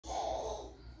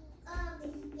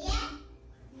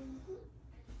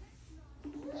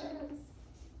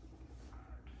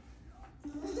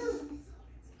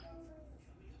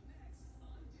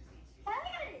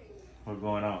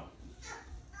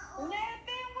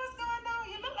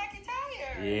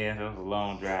Yeah, that was a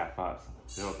long drive, Fox.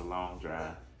 That was a long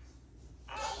drive.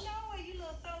 I know you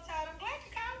look so tired. I'm glad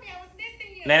you called me. I was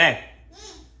missing you. Nene,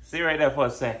 sit right there for a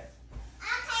second.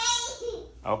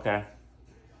 Okay.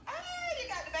 Oh, you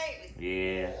got the baby.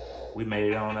 Yeah, we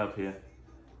made it on up here.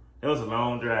 It was a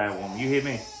long drive, woman. You hear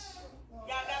me? Y'all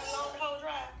got a long whole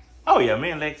drive? Oh, yeah,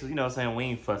 me and Lex, you know what I'm saying? We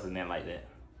ain't fussing that like that.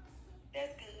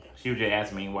 That's good. She was just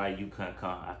asking me why you couldn't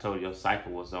come. I told her your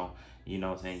cycle was on. You know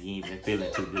what I'm saying? You ain't been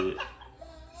feeling too good.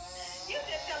 You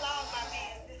just tell all my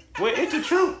business. Well, it's the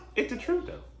truth. It's the truth,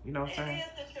 though. You know what I'm saying? It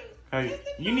is the truth.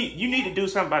 You need to do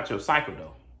something about your cycle,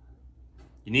 though.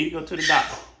 You need to go to the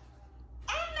doctor.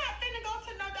 I'm not finna go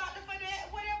to no doctor for that.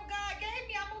 Whatever God gave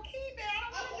me, I'm gonna keep it. I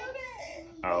don't wanna do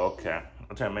that. Oh, okay.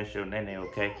 I'm trying to make sure Nene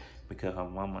okay because her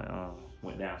mama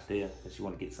went downstairs because she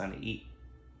want to get something to eat.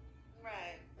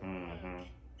 Right. Mm-hmm.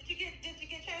 Did you get a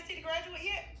chance to see the graduate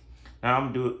yet? Now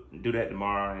I'm gonna do that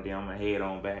tomorrow and then I'm gonna head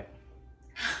on back.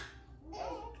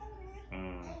 Oh, okay,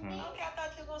 man. Mm-hmm. Okay, I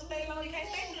thought you were gonna stay long. You can't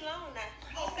stay too long now.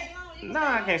 You gonna stay long? No,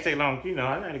 I can't stay long. You know,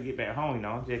 I gotta get back home. You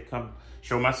know, just come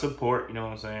show my support. You know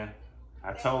what I'm saying?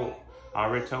 I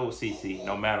already told Cece,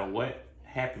 no matter what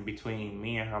happened between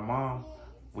me and her mom,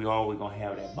 we always gonna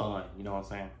have that bond. You know what I'm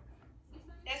saying?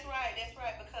 That's right.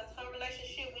 Because her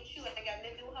relationship with you ain't got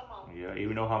nothing to do with her mom. Yeah,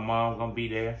 even though her mom gonna be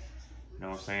there, you know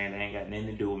what I'm saying? They ain't got nothing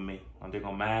to do with me. I'm just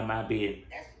gonna mind my business.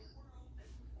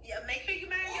 Yeah, make sure you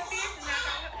mind your business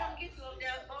now. Come get you over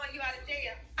there, throwing you out of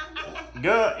jail.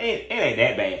 Girl, it ain't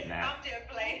that bad now. I'm just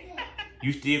playing.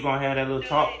 You still gonna have that little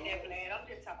talk? It ain't that bad. I'm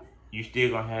just talking. You still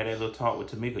gonna have that little talk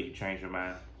with Tomeka? You changed your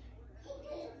mind?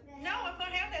 No, I'm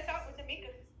gonna have that talk with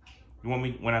Tomeka. You want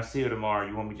me when I see her tomorrow?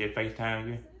 You want me to just FaceTime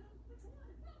you?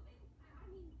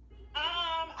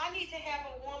 I need to have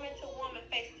a woman-to-woman,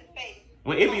 face-to-face.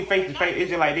 Well, it be face to face. It's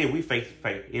just like this. We face to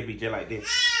face. It be just like this. No,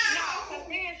 because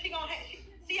then she gonna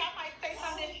see, I might say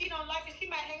something that she don't like, and she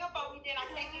might hang up on me. Then I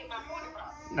can't get my point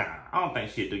across. Nah, I don't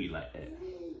think she'll do you like that.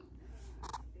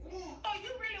 So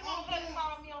you really want her to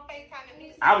call me on FaceTime and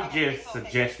me? I was just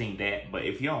suggesting that, but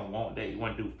if you don't want that, you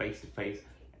want to do face to face,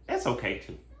 that's okay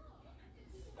too.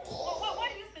 Well, what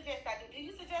do you suggest I do? Do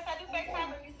you suggest I do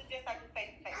FaceTime, or do you suggest I do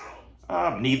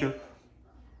face-to-face? Neither.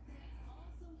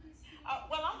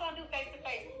 Well, I'm gonna do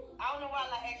face-to-face. I don't know why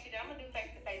I asked you that. I'm gonna do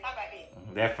face-to-face. How about that?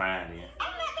 That's fine then.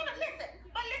 I'm not gonna listen,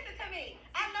 but listen to me.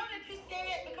 I know that you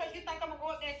scared because you think I'm gonna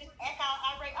go up there and just act out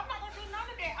irate. I'm not gonna do none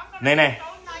of that. I'm gonna Nene, be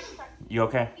so nice to her. you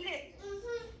okay? Listen,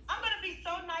 I'm gonna be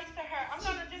so nice to her. I'm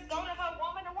gonna just go to her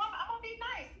woman to woman. I'm gonna be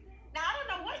nice. Now I don't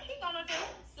know what she's gonna do.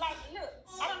 Like, look,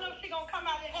 I don't know if she's gonna come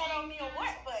out and head on me or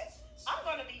what, but I'm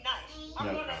gonna be nice. I'm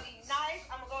gonna be nice.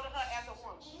 I'm gonna go to her as a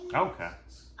woman. Okay.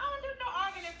 I don't do no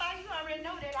arguing fight. You already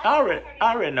know that.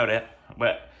 I already know that,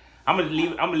 but I'm gonna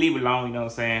leave it alone. You know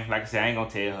what I'm saying? Like I said, I ain't gonna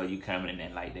tell her you coming and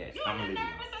then like that. You I'm gonna leave it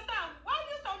nervous alone. or something? Why are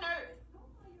you so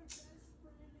nervous?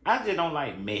 I just don't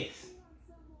like mess.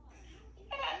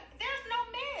 There's no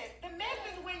mess. The mess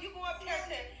is when you go up there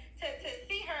to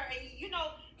see her, and you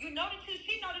know that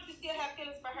she know that you still have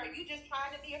feelings for her. You just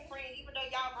trying to be a friend, even though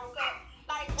y'all broke up.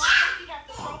 Like, why does she have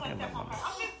to throw herself on her?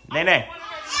 Nene,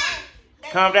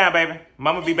 calm down, baby.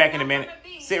 Mama be back in a minute.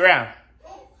 Sit around.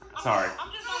 Sorry.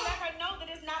 I'm just gonna let her know that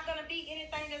it's not gonna be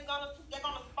anything that's gonna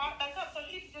spark back up. So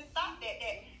she can just stop that.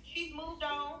 That she's moved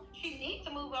on. She needs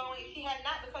to move on if she had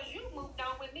not, because you moved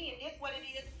on with me, and this what it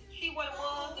is. She what it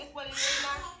was. This what it is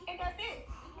now, and that's it.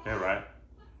 That's right.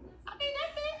 I mean,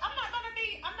 that's it. I'm not gonna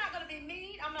be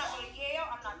mean. I'm not gonna yell.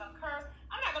 I'm not gonna curse.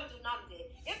 I'm not gonna do none of that.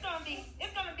 It's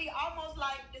gonna be almost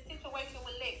like the situation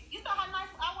with Lex. You saw how nice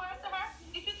I was to her.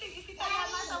 Did you see how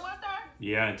nice I was to her?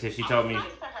 Yeah, until she told me.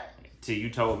 Nice to her. Till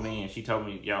you told me, and she told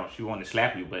me, yo, she wanted to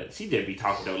slap you, but she just be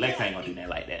talking though. Lex ain't gonna do nothing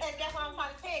like that. And that's what I'm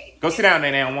trying to tell you. Go sit down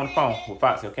there on the phone with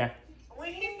Foxy, okay?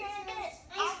 When she said that,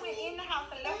 I went in the house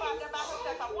and left out there by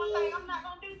herself. So one thing I'm not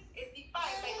gonna do is be fight,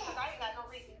 because I ain't got no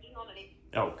reason to do none of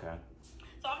that. Okay.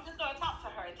 So I'm just gonna talk to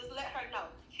her, just let her know.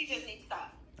 She just needs to stop.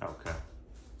 Okay.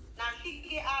 Now she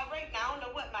get irate. Now I don't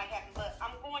know what might happen, but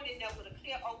I'm going in there with a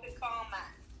clear, open, calm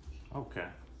mind. Okay.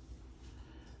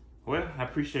 Well, I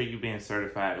appreciate you being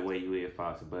certified the way you is,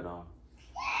 Foxy, but like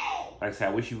I said,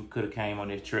 I wish you could have came on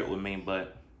this trip with me,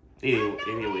 but we'll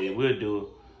do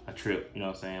a trip, you know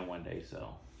what I'm saying, one day,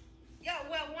 so. Yeah,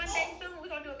 well, one day soon we're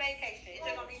gonna do a vacation. It's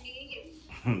just gonna be me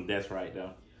and you. That's right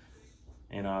though.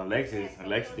 And Alexis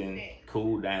didn't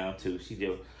cool down too.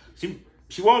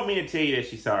 She wanted me to tell you that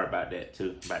she's sorry about that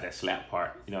too, about that slap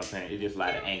part. You know what I'm saying? It's just a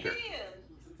lot of anger.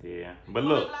 Yeah, but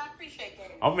look, I appreciate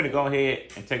that. I'm gonna go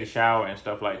ahead and take a shower and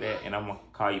stuff like that, and I'm gonna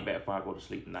call you back before I go to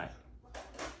sleep tonight. Okay,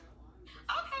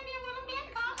 then. Well, I'm glad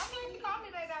you called me,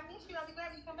 baby. I miss you. I'll be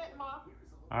glad you come back tomorrow.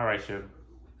 All right, sugar.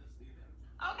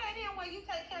 well, you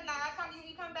take care now. I told you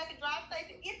you come back and drive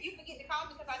safely. If you forget to call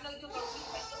me, because I know you're going to be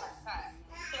wasting my time.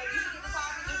 So if you forget to call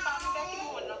me, just call me back in the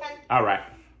morning, okay? All right.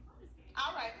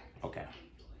 All right. Okay.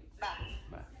 Bye.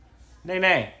 Bye.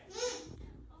 Nay,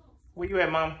 where you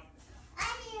at, Mom?